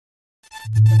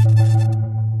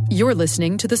You're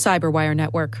listening to the Cyberwire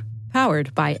Network,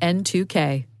 powered by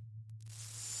N2K.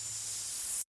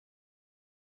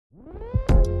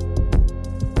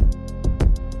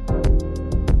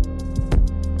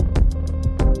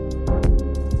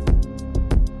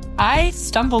 I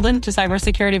stumbled into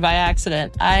cybersecurity by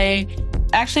accident. I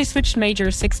actually switched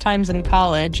majors 6 times in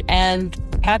college and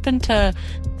happened to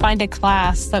find a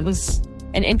class that was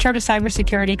an intro to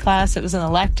cybersecurity class. It was an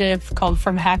elective called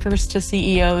From Hackers to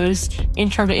CEOs,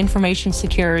 Intro to Information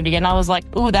Security. And I was like,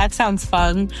 ooh, that sounds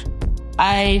fun.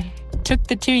 I took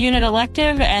the 2-unit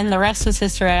elective and the rest was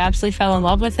history. I absolutely fell in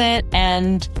love with it.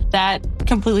 And that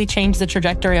completely changed the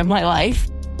trajectory of my life.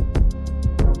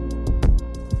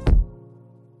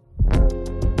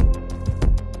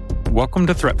 Welcome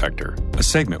to Threat Vector, a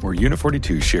segment where Unit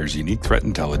 42 shares unique threat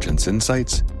intelligence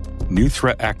insights, new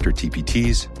threat actor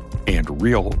TPTs, and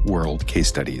real-world case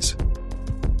studies.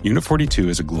 Unit 42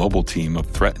 is a global team of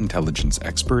threat intelligence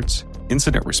experts,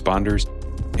 incident responders,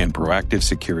 and proactive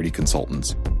security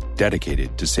consultants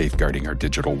dedicated to safeguarding our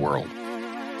digital world.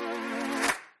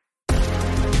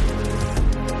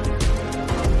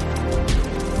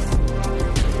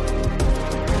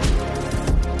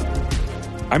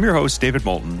 I'm your host, David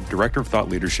Moulton, Director of Thought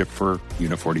Leadership for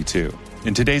Unit 42.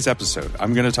 In today's episode,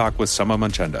 I'm going to talk with Sama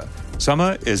Manchanda.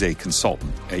 Sama is a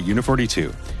consultant at Unit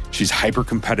 42. She's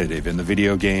hyper-competitive in the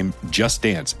video game Just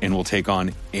Dance and will take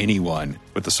on anyone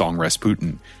with the song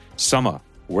Rasputin. Sama,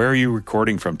 where are you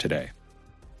recording from today?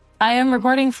 I am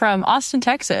recording from Austin,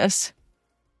 Texas.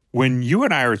 When you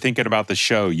and I were thinking about the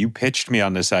show, you pitched me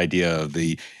on this idea of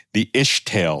the ish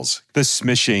tales, the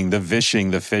smishing, the vishing,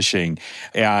 the phishing,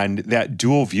 and that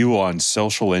dual view on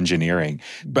social engineering.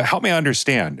 But help me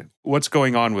understand what's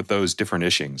going on with those different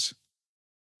ishings.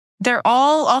 They're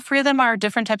all 3 of them are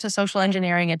different types of social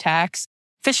engineering attacks.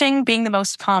 Phishing, being the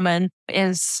most common,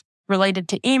 is related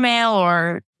to email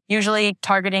or usually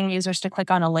targeting users to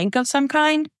click on a link of some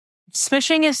kind.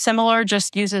 Smishing is similar,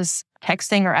 just uses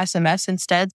texting or SMS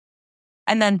instead.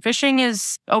 And then phishing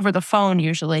is over the phone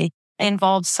usually. It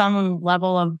involves some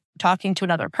level of talking to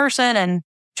another person and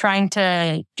trying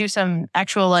to do some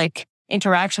actual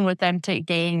interaction with them to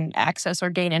gain access or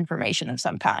gain information of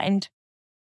some kind.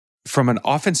 From an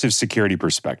offensive security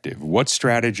perspective, what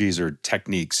strategies or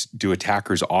techniques do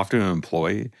attackers often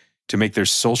employ to make their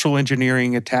social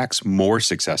engineering attacks more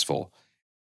successful?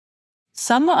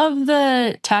 Some of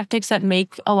the tactics that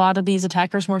make a lot of these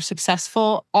attackers more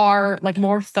successful are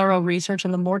more thorough research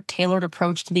and the more tailored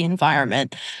approach to the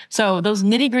environment. So those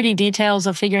nitty-gritty details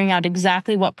of figuring out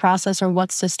exactly what process or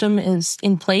what system is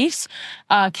in place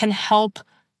can help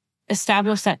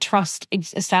establish that trust,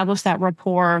 establish that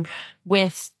rapport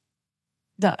with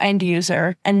the end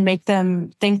user and make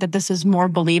them think that this is more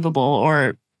believable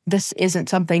or this isn't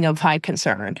something of high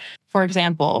concern. For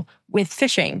example, with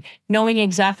phishing, knowing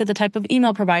exactly the type of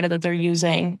email provider that they're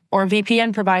using or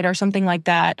VPN provider or something like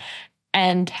that,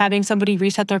 and having somebody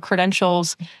reset their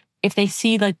credentials. If they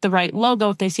see the right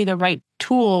logo, if they see the right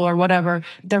tool or whatever,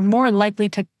 they're more likely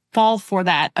to fall for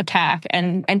that attack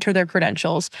and enter their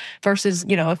credentials versus,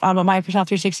 if I'm a Microsoft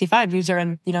 365 user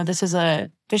and, this is a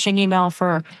phishing email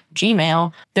for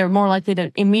Gmail, they're more likely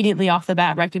to immediately off the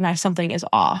bat recognize something is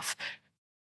off.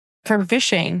 For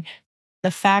phishing,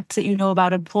 the fact that you know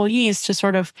about employees to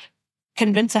sort of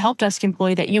convince a help desk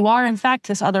employee that you are, in fact,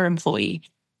 this other employee.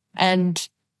 And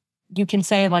you can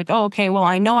say oh, okay, well,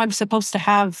 I know I'm supposed to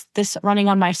have this running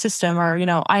on my system, or,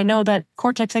 I know that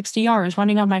Cortex XDR is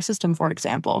running on my system, for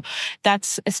example.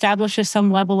 That establishes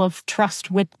some level of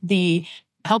trust with the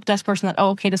help desk person that, oh,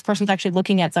 okay, this person's actually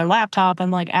looking at their laptop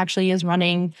and actually is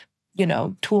running,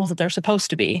 tools that they're supposed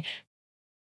to be.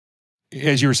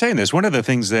 As you were saying this, one of the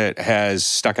things that has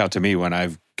stuck out to me when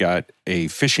I've got a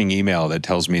phishing email that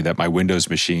tells me that my Windows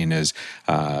machine has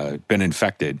been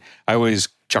infected, I always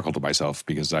chuckle to myself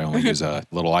because I only use a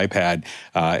little iPad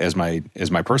as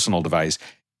my personal device.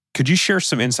 Could you share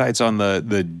some insights on the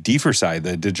DFIR side,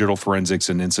 the digital forensics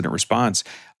and incident response,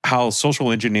 how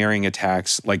social engineering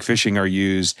attacks like phishing are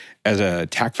used as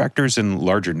attack vectors in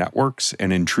larger networks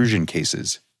and intrusion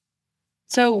cases?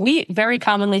 So we very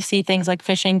commonly see things like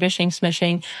phishing, vishing,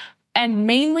 smishing, and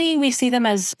mainly we see them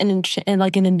as an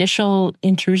initial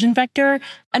intrusion vector.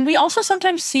 And we also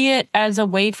sometimes see it as a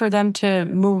way for them to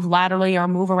move laterally or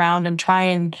move around and try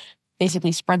and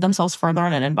basically spread themselves further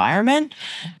in an environment.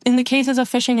 In the cases of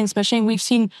phishing and smishing, we've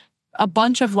seen a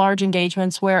bunch of large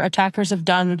engagements where attackers have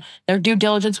done their due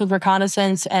diligence with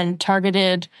reconnaissance and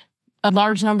targeted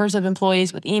large numbers of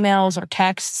employees with emails or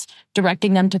texts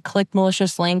directing them to click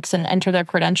malicious links and enter their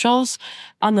credentials.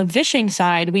 On the Vishing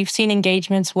side, we've seen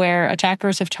engagements where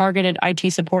attackers have targeted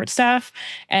IT support staff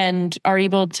and are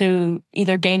able to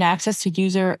either gain access to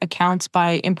user accounts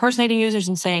by impersonating users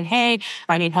and saying, hey,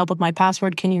 I need help with my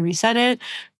password. Can you reset it?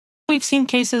 We've seen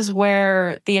cases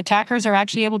where the attackers are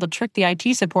actually able to trick the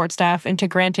IT support staff into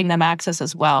granting them access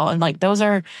as well. And those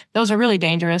are really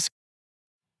dangerous.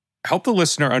 Help the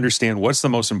listener understand what's the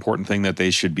most important thing that they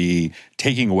should be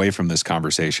taking away from this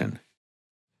conversation.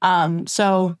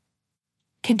 So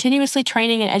continuously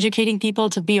training and educating people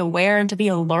to be aware and to be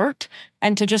alert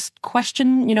and to just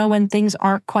question, when things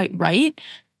aren't quite right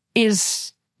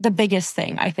is the biggest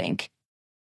thing, I think.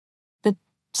 The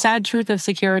sad truth of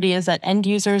security is that end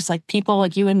users, like people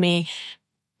like you and me,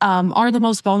 are the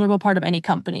most vulnerable part of any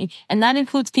company. And that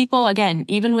includes people, again,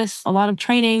 even with a lot of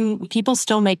training, people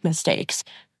still make mistakes.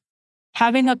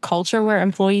 Having a culture where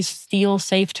employees feel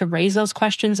safe to raise those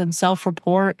questions and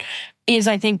self-report is,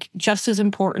 I think, just as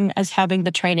important as having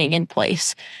the training in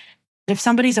place. If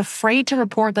somebody's afraid to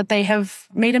report that they have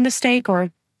made a mistake or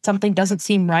something doesn't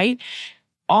seem right,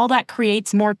 all that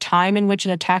creates more time in which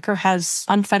an attacker has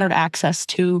unfettered access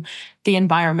to the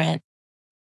environment.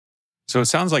 So it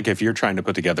sounds like if you're trying to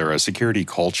put together a security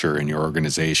culture in your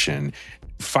organization,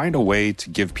 find a way to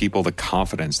give people the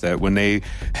confidence that when they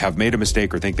have made a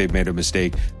mistake or think they've made a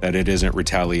mistake, that it isn't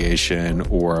retaliation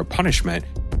or punishment.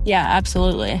 Yeah,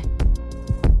 absolutely.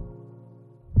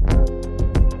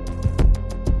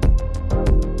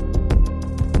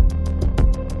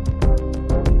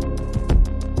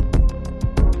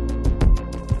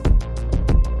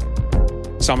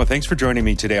 Sama, thanks for joining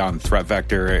me today on Threat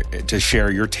Vector to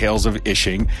share your tales of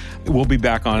Phishing. We'll be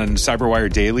back on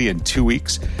CyberWire Daily in 2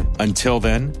 weeks. Until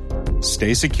then,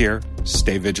 stay secure,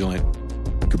 stay vigilant.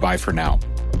 Goodbye for now.